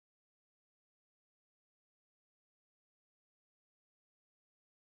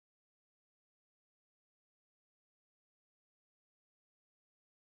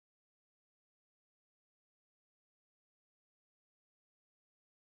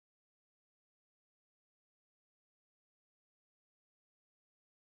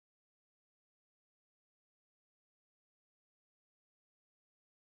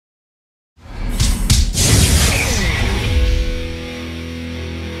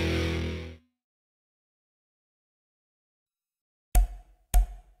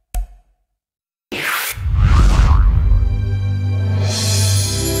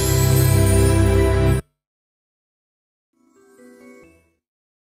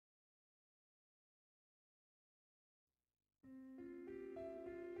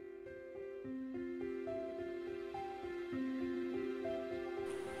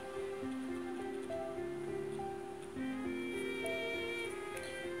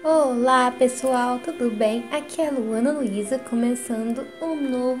Olá pessoal, tudo bem? Aqui é a Luana Luiza começando um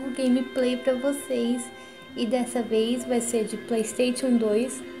novo gameplay para vocês e dessa vez vai ser de PlayStation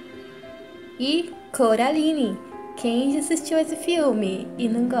 2 e Coraline. Quem já assistiu esse filme e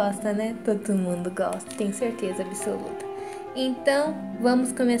não gosta, né? Todo mundo gosta, tenho certeza absoluta. Então,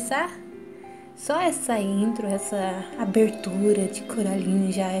 vamos começar? Só essa intro, essa abertura de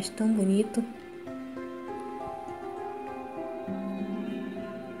Coraline já acho tão bonito.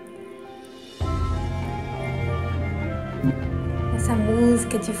 Essa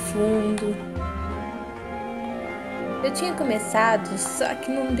música de fundo. Eu tinha começado, só que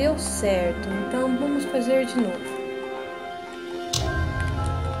não deu certo, então vamos fazer de novo.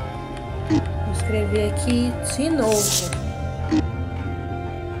 Vou escrever aqui de novo.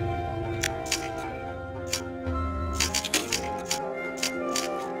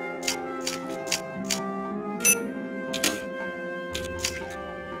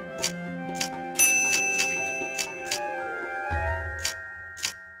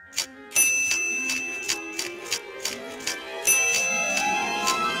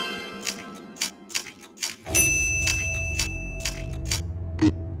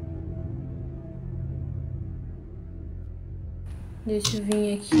 Deixa eu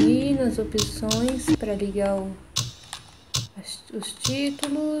vir aqui nas opções para ligar os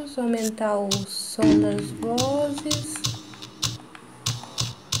títulos, aumentar o som das vozes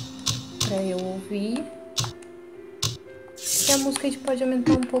para eu ouvir. E a música a gente pode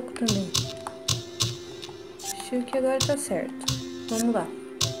aumentar um pouco também. Acho que agora tá certo. Vamos lá.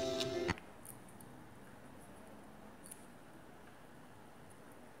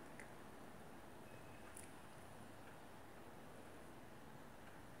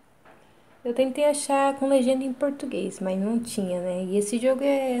 Eu tentei achar com legenda em português, mas não tinha, né? E esse jogo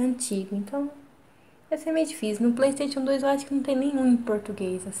é antigo, então vai ser meio difícil. No PlayStation 2 eu acho que não tem nenhum em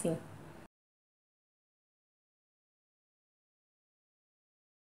português assim.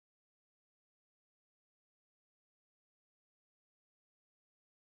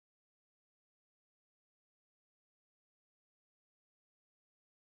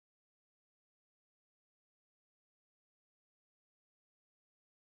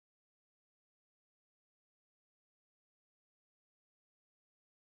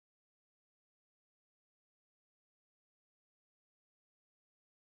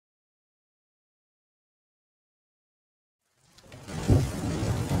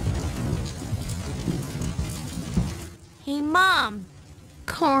 Hey, Mom.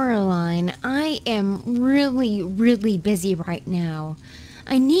 Coraline, I am really busy right now.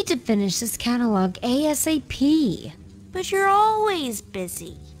 I need to finish this catalog ASAP. But you're always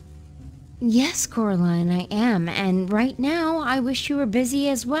busy. Yes, Coraline, I am, and right now I wish you were busy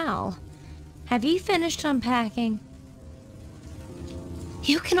as well. Have you finished unpacking?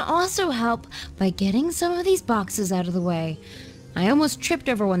 You can also help by getting some of these boxes out of the way. I almost tripped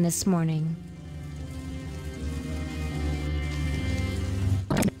over one this morning.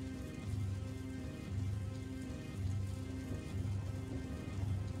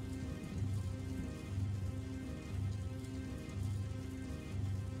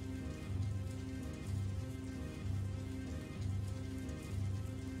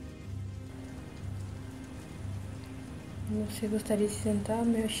 Você gostaria de sentar ou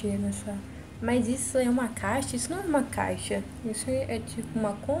mexer nessa... Mas isso é uma caixa? Isso não é uma caixa. Isso é tipo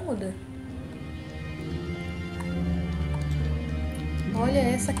uma cômoda? Olha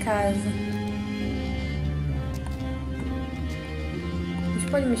essa casa. A gente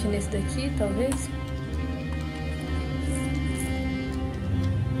pode mexer nesse daqui, talvez?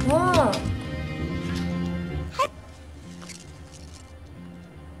 Oh!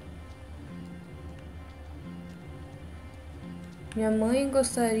 Minha mãe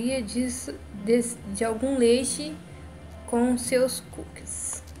gostaria de algum leite com seus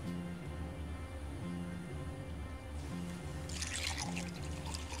cookies.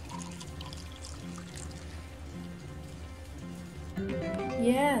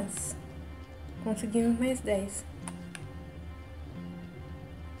 Yes! Conseguimos mais 10.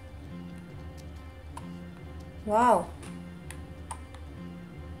 Uau!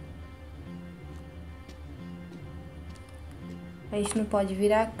 A gente não pode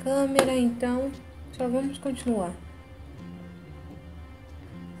virar a câmera, então só vamos continuar.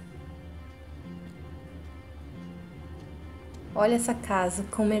 Olha essa casa,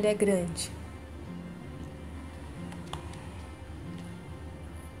 como ele é grande.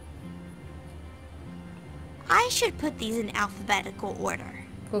 I should put these in alphabetical order.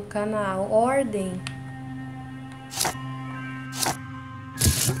 Colocar na ordem.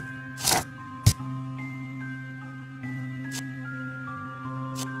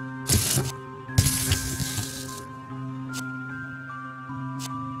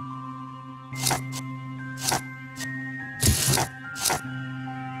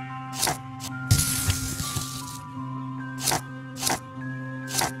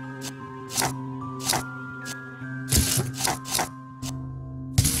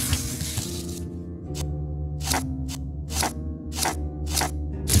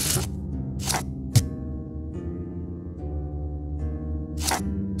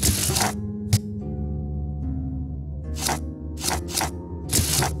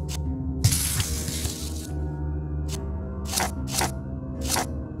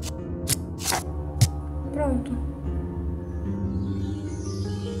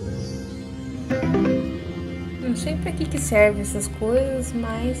 Não sei pra que serve essas coisas,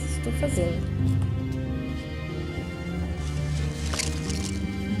 mas estou fazendo.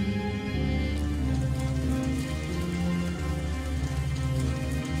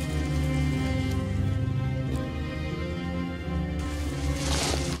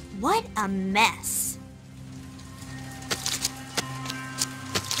 What a mess.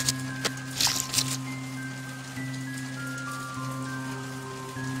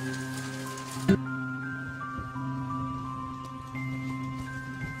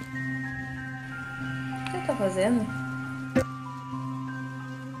 O que eu tô fazendo?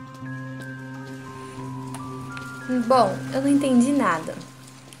 Bom, eu não entendi nada.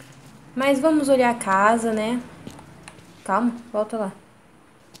 Mas vamos olhar a casa, né? Calma, volta lá.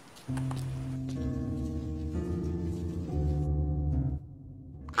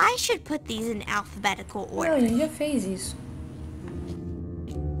 I should put these in alphabetical Não, a order. gente já fez isso.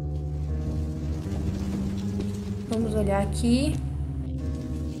 Vamos olhar aqui.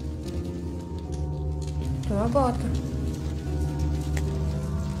 Tem uma bota.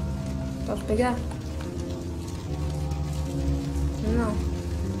 Posso pegar? Não.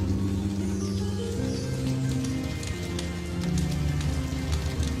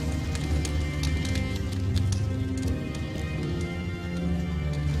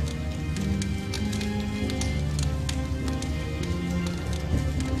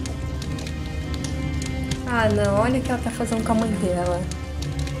 Ah, não. Olha o que ela tá fazendo com a mãe dela.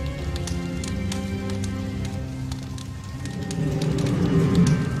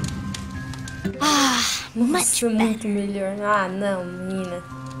 Much Nossa, better. muito melhor. Ah, não, menina.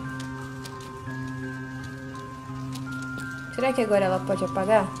 Será que agora ela pode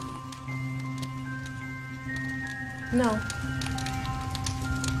apagar? Não.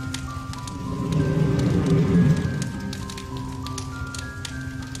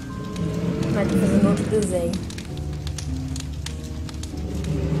 Mas tô fazendo outro desenho.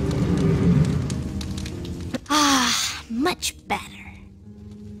 Much better.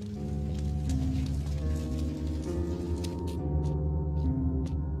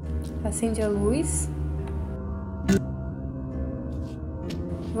 Acende a luz.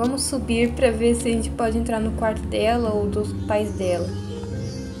 Vamos subir pra ver se a gente pode entrar no quarto dela ou dos pais dela.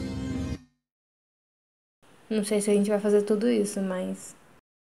 Não sei se a gente vai fazer tudo isso, mas...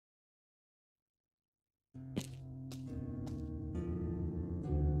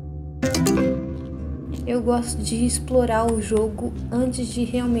 Eu gosto de explorar o jogo antes de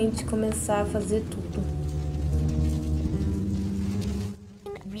realmente começar a fazer tudo.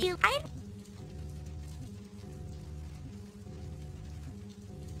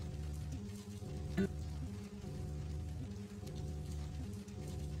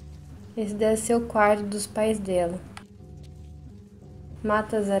 Esse deve ser o quarto dos pais dela.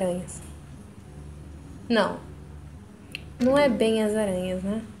 Mata as aranhas. Não. Não é bem as aranhas,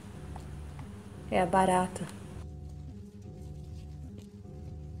 né? É a barata.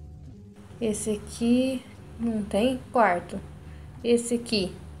 Esse aqui não tem quarto. Esse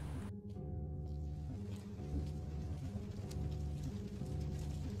aqui.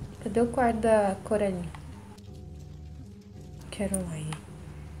 Cadê o quarto da Coraline? Caroline.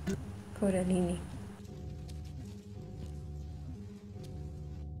 Coraline.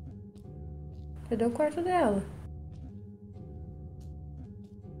 Cadê o quarto dela?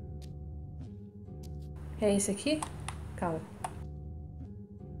 É esse aqui? Calma.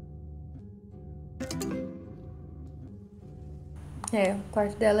 É, o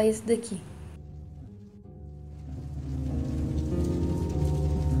quarto dela é esse daqui.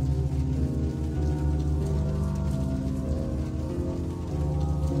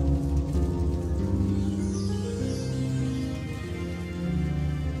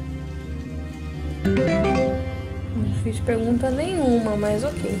 Não fiz pergunta nenhuma, mas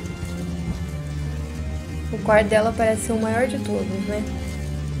ok. O quarto dela parece ser o maior de todos, né?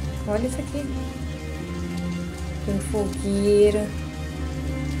 Olha isso aqui. Tem fogueira.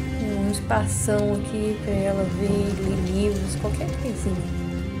 Tem um espação aqui pra ela ver, ler livros, qualquer coisinha.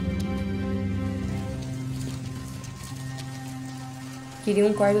 Queria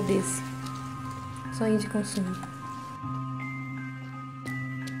um quarto desse. Sonho de consumo.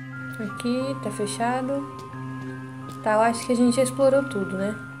 Aqui, tá fechado. Tá, eu acho que a gente já explorou tudo,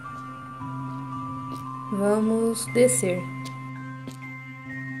 né? Vamos descer.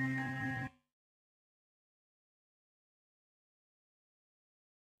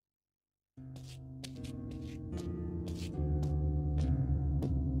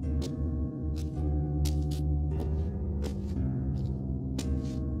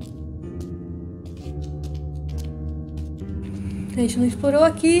 A gente não explorou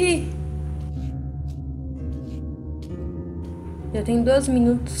aqui. Já tem 2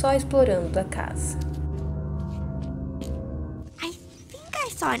 minutos só explorando a casa. I think I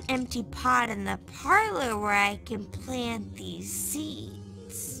saw an empty pot in the parlor where I can plant these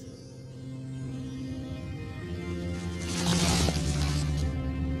seeds.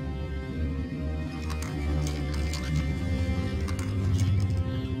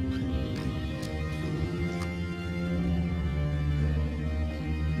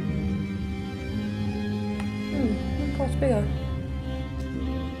 Não posso pegar.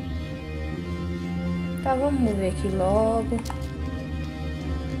 Tá, vamos ver aqui logo.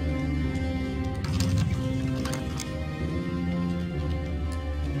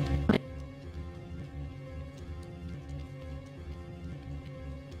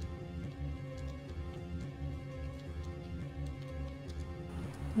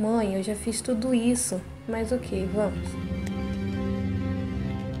 Mãe, eu já fiz tudo isso, mas ok, vamos.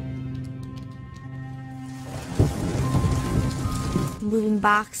 Moving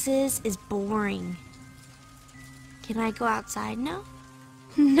boxes is boring. Can I go outside now?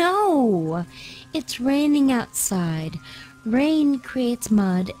 No! It's raining outside. Rain creates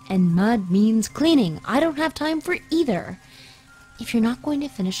mud, and mud means cleaning. I don't have time for either. If you're not going to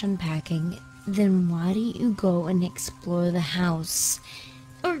finish unpacking, then why don't you go and explore the house?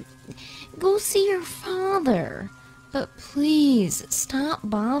 Or go see your father. But please, stop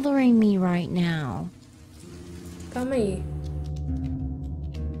bothering me right now. Calma aí.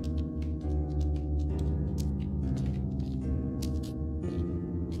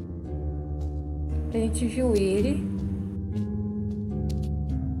 A gente viu ele.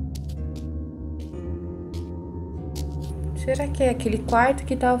 Será que é aquele quarto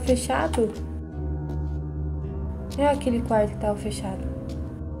que tava fechado? É aquele quarto que tava fechado.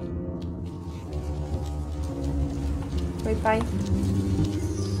 Oi, pai.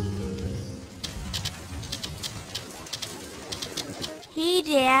 Hey,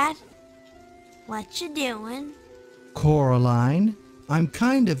 Dad. What you doing? Coraline, I'm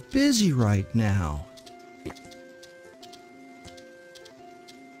kind of busy right now.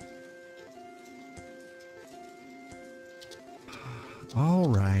 All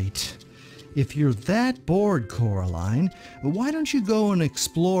right. If you're that bored, Coraline, why don't you go and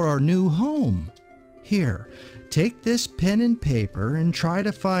explore our new home? Here, take this pen and paper and try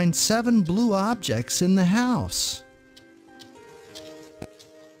to find 7 blue objects in the house.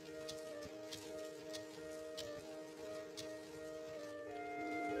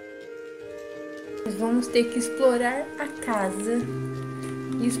 Nós vamos ter que explorar a casa.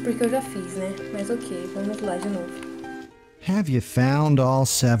 Isso porque eu já fiz, né? Mas ok, vamos lá de novo. Have you found all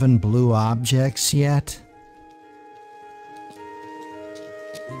 7 blue objects yet?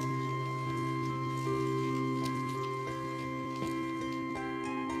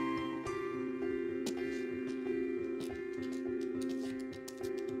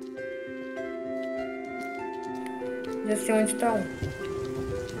 Já sei onde tá um.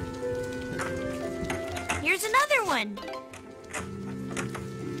 Here's another one.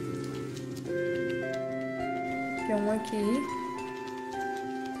 Tem um aqui.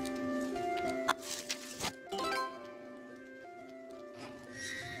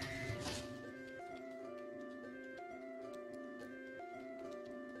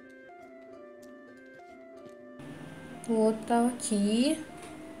 O outro tá aqui.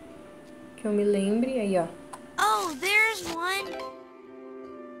 Que eu me lembre. Aí, ó. Oh, there's one.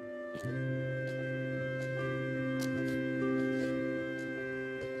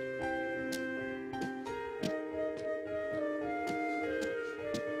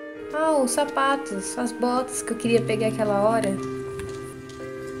 Ah, os sapatos, as botas que eu queria pegar aquela hora.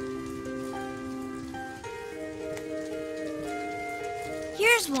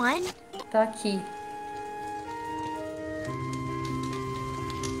 Here's one. Tá aqui.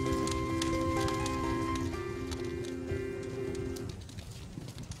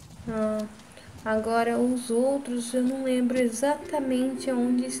 Agora os outros eu não lembro exatamente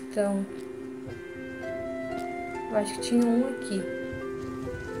onde estão. Eu acho que tinha um aqui.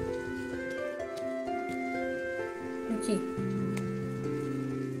 Aqui.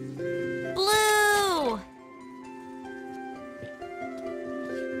 Blue.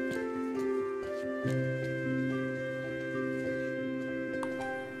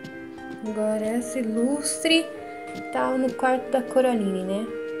 Agora esse lustre tá no quarto da Coraline, né?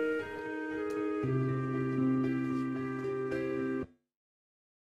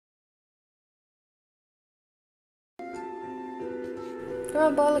 Tem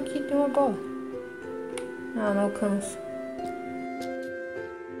uma bola aqui, tem uma bola. Ah, não alcanço.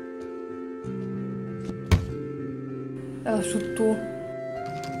 Ela chutou.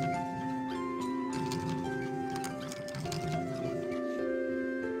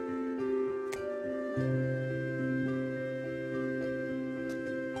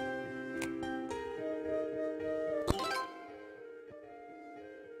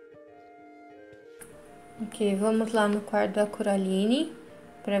 Ok, vamos lá no quarto da Coraline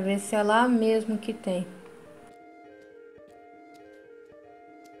para ver se é lá mesmo que tem.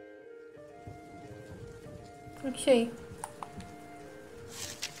 Achei.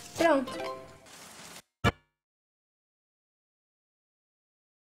 Pronto.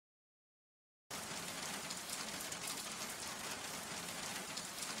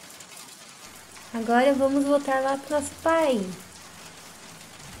 Agora vamos voltar lá pro nosso pai.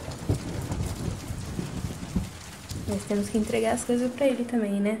 Nós temos que entregar as coisas pra ele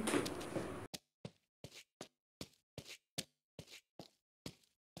também, né?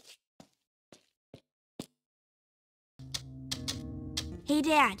 Hey,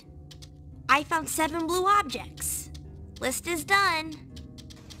 Dad. I found 7 blue objects. List is done.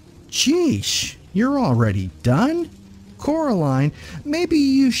 Sheesh, you're already done? Coraline, maybe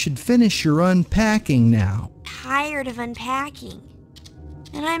you should finish your unpacking now. Tired of unpacking.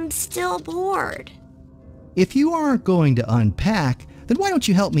 And I'm still bored. If you aren't going to unpack, then why don't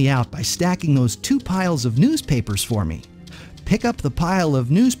you help me out by stacking those 2 piles of newspapers for me? Pick up the pile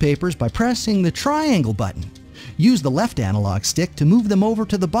of newspapers by pressing the triangle button. Use the left analog stick to move them over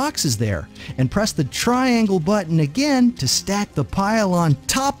to the boxes there, and press the triangle button again to stack the pile on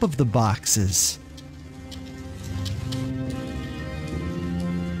top of the boxes.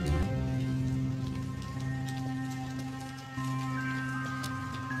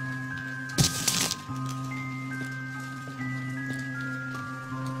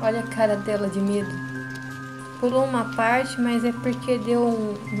 Olha a cara dela de medo. Pulou uma parte, mas é porque deu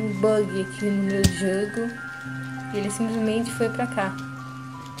um bug aqui no meu jogo. E ele simplesmente foi pra cá.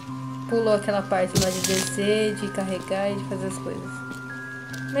 Pulou aquela parte lá de descer, de carregar e de fazer as coisas.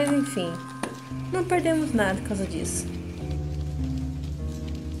 Mas enfim, não perdemos nada por causa disso.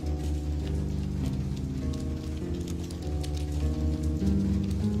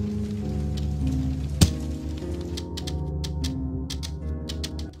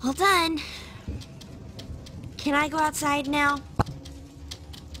 All done. Can I go outside now?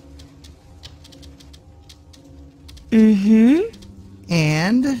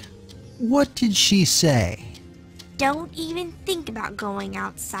 And what did she say? Don't even think about going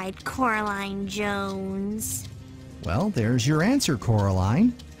outside, Coraline Jones. Well, there's your answer,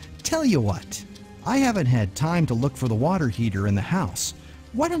 Coraline. Tell you what, I haven't had time to look for the water heater in the house.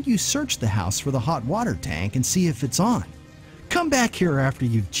 Why don't you search the house for the hot water tank and see if it's on? Come back here after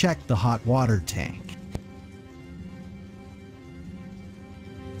you've checked the hot water tank.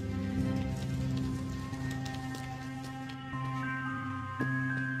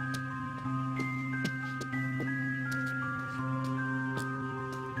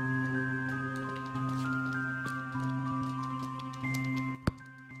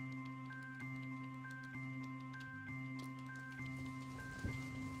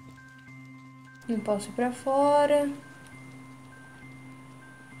 Não posso ir pra fora.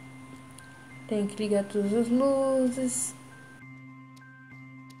 Tenho que ligar todas as luzes.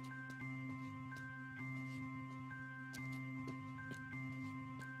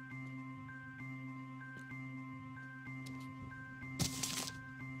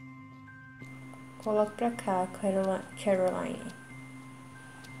 Coloco pra cá, Caroline.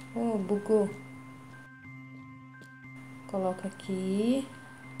 Oh, bugou. Coloco aqui.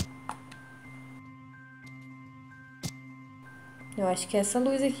 Eu acho que é essa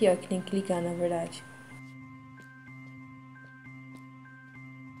luz aqui, ó, que tem que ligar, na verdade.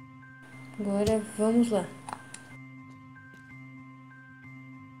 Agora, vamos lá.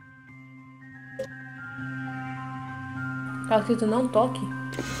 Tá escrito não toque?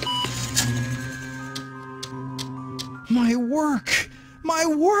 My work! My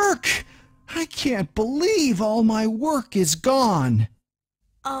work! I can't believe all my work is gone.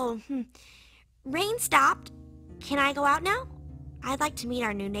 Oh, Rain stopped. Can I go out now? I'd like to meet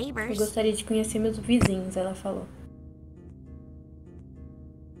our new Eu neighbors. gostaria de conhecer meus vizinhos, ela falou.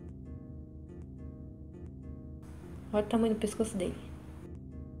 Olha o tamanho do pescoço dele.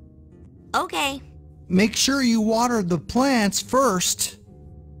 Okay, Make sure you water the plants first.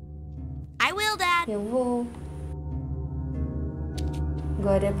 I will, Dad. Eu vou.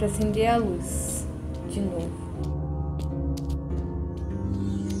 Agora é pra acender a luz. De novo.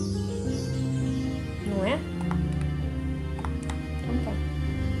 Não é? Então tá.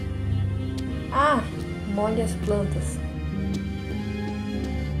 Ah! Molhe as plantas.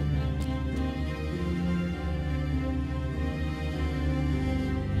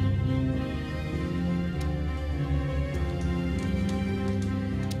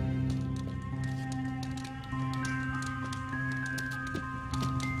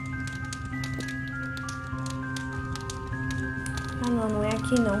 Ah, não, não é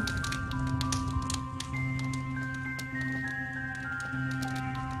aqui não.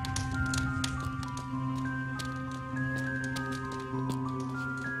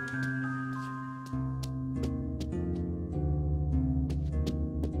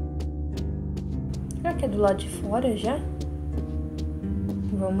 Será que é do lado de fora já?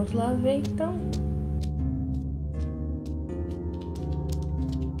 Vamos lá ver então.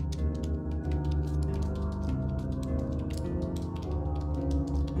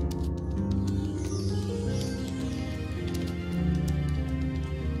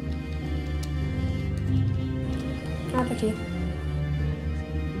 Ah, tá aqui.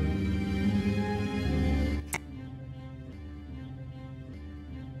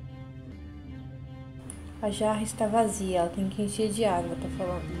 A jarra está vazia, ela tem que encher de água, tá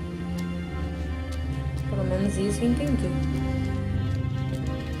falando. Pelo menos isso eu entendi.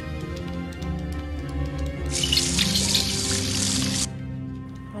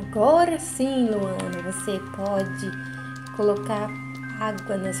 Agora sim, Luana, você pode colocar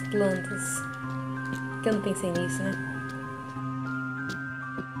água nas plantas. Que eu não pensei nisso, né?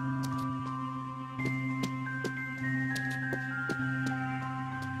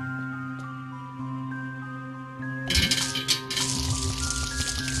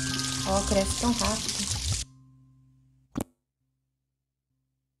 Ó, cresce tão rápido.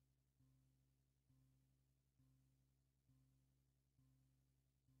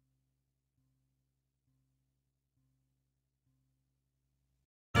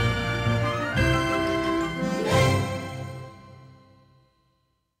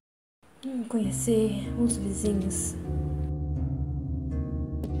 Conhecer os vizinhos.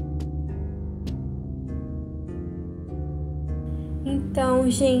 Então,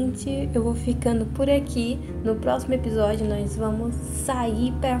 gente, eu vou ficando por aqui. No próximo episódio, nós vamos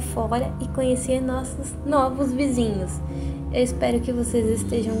sair para fora e conhecer nossos novos vizinhos. Eu espero que vocês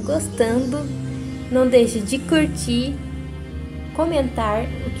estejam gostando. Não deixe de curtir, comentar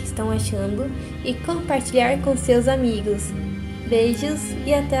o que estão achando e compartilhar com seus amigos. Beijos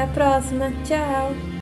e até a próxima. Tchau!